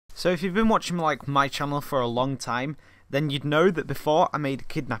So if you've been watching like my channel for a long time, then you'd know that before I made a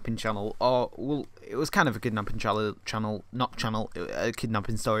kidnapping channel, or well, it was kind of a kidnapping a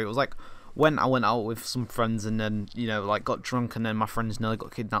kidnapping story. It was like when I went out with some friends and then, you know, like got drunk and then my friends nearly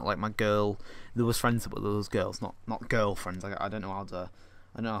got kidnapped. Like my girl, there was friends but there was girls, not girlfriends. I don't know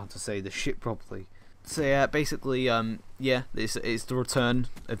how to say the shit properly. So yeah, basically, yeah, it's the return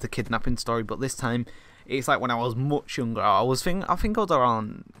of the kidnapping story, but this time it's like when I was much younger. I think I was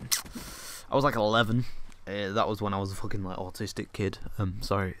around, I was like 11. That was when I was a fucking like autistic kid.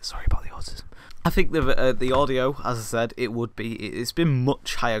 Sorry about the autism. I think the audio, as I said, it's been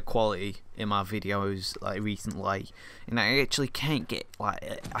much higher quality in my videos like recently, and I actually can't get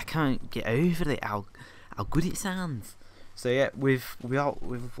over it how good it sounds. So yeah, with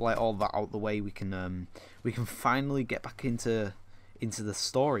like all that out the way, we can finally get back into the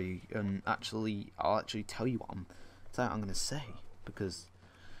story, and I'll actually tell you what I'm gonna say, because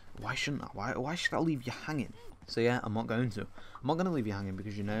why shouldn't I? Why should I leave you hanging? So yeah, I'm not going to leave you hanging,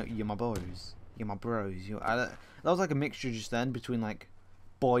 because you know you're my boys, you're my bros. That was like a mixture just then between like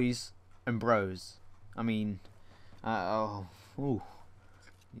boys and bros. I mean, never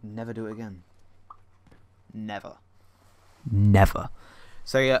do it again. Never.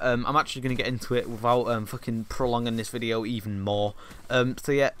 So yeah, I'm actually gonna get into it without fucking prolonging this video even more.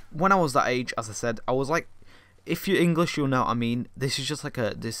 So yeah, when I was that age, as I said, I was like, if you're English, you'll know what I mean. This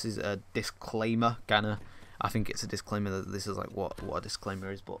is a disclaimer, kinda. I think it's a disclaimer that this is like what a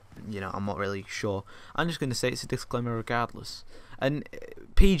disclaimer is, but you know, I'm not really sure. I'm just gonna say it's a disclaimer regardless. And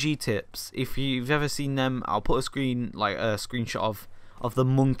PG tips, if you've ever seen them, I'll put a screenshot of the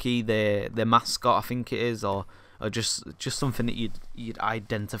monkey, their mascot, I think it is, or just something that you'd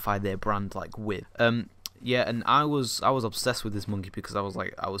identify their brand like with. Yeah, and I was obsessed with this monkey because I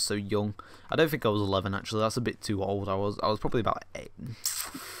was so young. I don't think I was 11 actually. That's a bit too old. I was probably about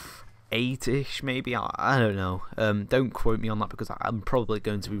 8-ish maybe. I don't know. Don't quote me on that because I'm probably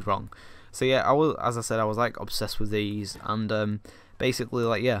going to be wrong. So yeah, as I said, I was like obsessed with these, and basically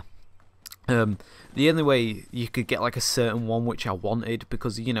like yeah. The only way you could get like a certain one which I wanted,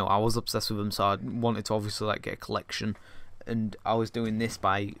 because you know I was obsessed with them, so I wanted to obviously like get a collection, and I was doing this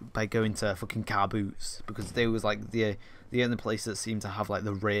by going to fucking car boots, because they was like the only place that seemed to have like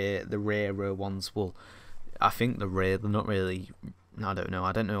the rarer ones. Well, I think they're not really. I don't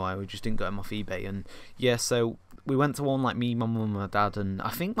know why we just didn't get them off eBay. And yeah, so we went to one, like me, my mum and my dad, and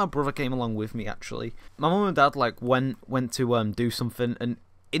I think my brother came along with me actually. My mum and dad like went to do something, and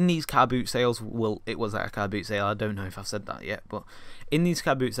in these car boot sales, well, it was at a car boot sale, I don't know if I've said that yet, but in these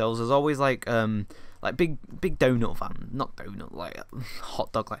car boot sales, there's always like big donut van, not donut, like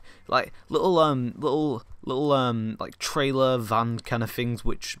hot dog, like little like trailer van kind of things,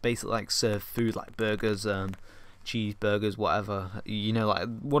 which basically like serve food like burgers, cheeseburgers, whatever, you know, like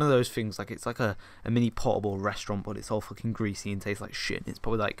one of those things. Like it's like a mini portable restaurant, but it's all fucking greasy and tastes like shit, and it's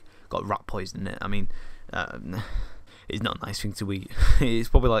probably like got rat poison in it. I mean, it's not a nice thing to eat. It's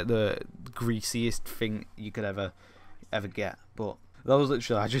probably like the greasiest thing you could ever get. But that was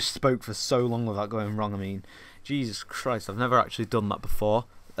literally, I just spoke for so long without going wrong. I mean, Jesus Christ, I've never actually done that before.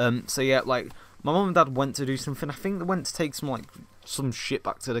 So yeah, like my mum and dad went to do something. I think they went to take some shit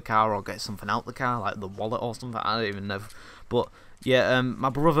back to the car or get something out the car, like the wallet or something. I don't even know. But yeah, my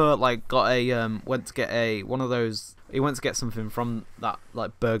brother like got went to get one of those. He went to get something from that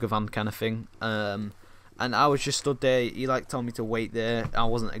like burger van kind of thing. And I was just stood there. He like told me to wait there. I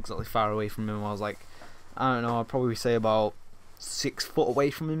wasn't exactly far away from him. I was like, I don't know, I'd probably say about 6 foot away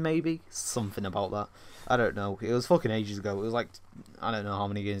from him, maybe, something about that. I don't know. It was fucking ages ago. It was like, I don't know how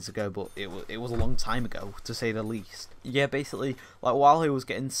many years ago, but it was a long time ago, to say the least. Yeah, basically, like while he was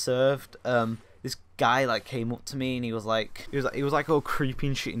getting served, this guy like came up to me, and he was like all creepy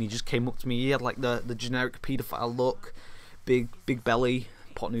and shit, and he just came up to me. He had like the generic paedophile look, big belly,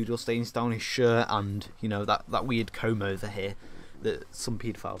 pot noodle stains down his shirt, and you know that weird comb over here that some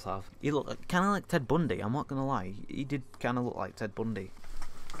paedophiles have. He looked kind of like Ted Bundy. I'm not gonna lie, he did kind of look like Ted Bundy.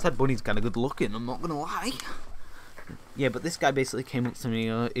 Ted Bundy's kind of good looking, I'm not gonna lie. Yeah, but this guy basically came up to me,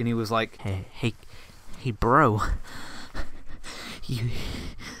 and he was like, hey bro,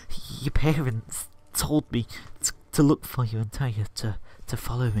 your parents told me to look for you and tell you to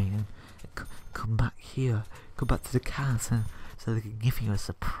follow me and come back here, come back to the car so they can give you a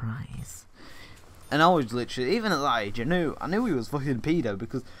surprise. And I was literally, even at that age, I knew he was fucking pedo,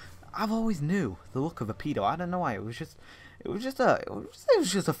 because I've always knew the look of a pedo. I don't know why. It was just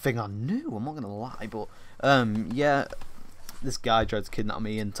a thing I knew. I'm not gonna lie, but yeah, this guy tried to kidnap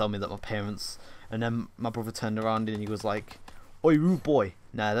me and tell me that my parents. And then my brother turned around and he was like, "Oi, rude boy."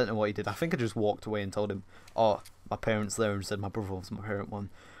 Nah, I don't know what he did. I think I just walked away and told him, "Oh, my parents there," and said my brother was my parent one.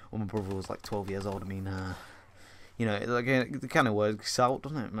 when my brother was like 12 years old. I mean, you know, like it kind of works out,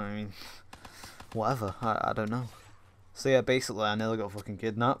 doesn't it? I mean, whatever. I don't know. So yeah, basically, I nearly got fucking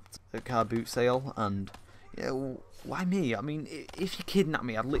kidnapped at a car boot sale, and you know, why me? I mean, if you kidnap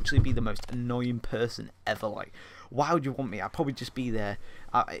me, I'd literally be the most annoying person ever. Like, why would you want me? I'd probably just be there.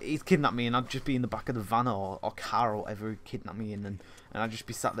 He'd kidnap me, and I'd just be in the back of the van or car or whatever he'd kidnap me in, and I'd just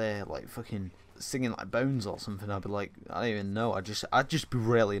be sat there like fucking singing like Bones or something. I'd be like, I don't even know. I'd just be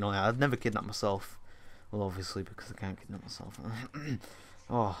really annoying. I'd never kidnap myself. Well, obviously because I can't kidnap myself.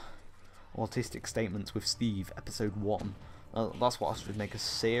 Oh. Autistic Statements with Steve, episode 1. That's what I should make a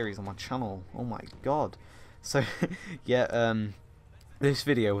series on my channel. Oh my god. So, yeah, this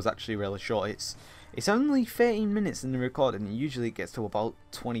video was actually really short. It's only 13 minutes in the recording, and usually it gets to about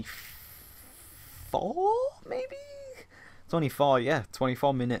 24, maybe? 24, yeah,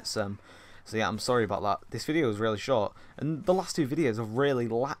 24 minutes. So yeah, I'm sorry about that. This video was really short, and the last two videos have really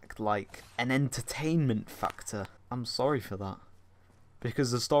lacked, like, an entertainment factor. I'm sorry for that.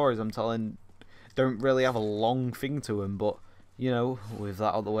 Because the stories I'm telling don't really have a long thing to them, but, you know, with that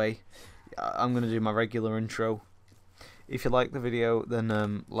out of the way, I'm going to do my regular intro. If you liked the video,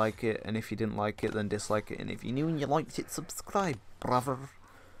 then like it, and if you didn't like it, then dislike it, and if you knew and you liked it, subscribe, brother.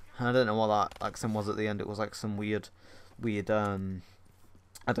 I don't know what that accent was at the end. It was like some weird, I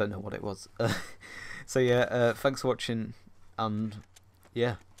don't know what it was. So yeah, thanks for watching, and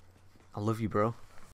yeah, I love you, bro.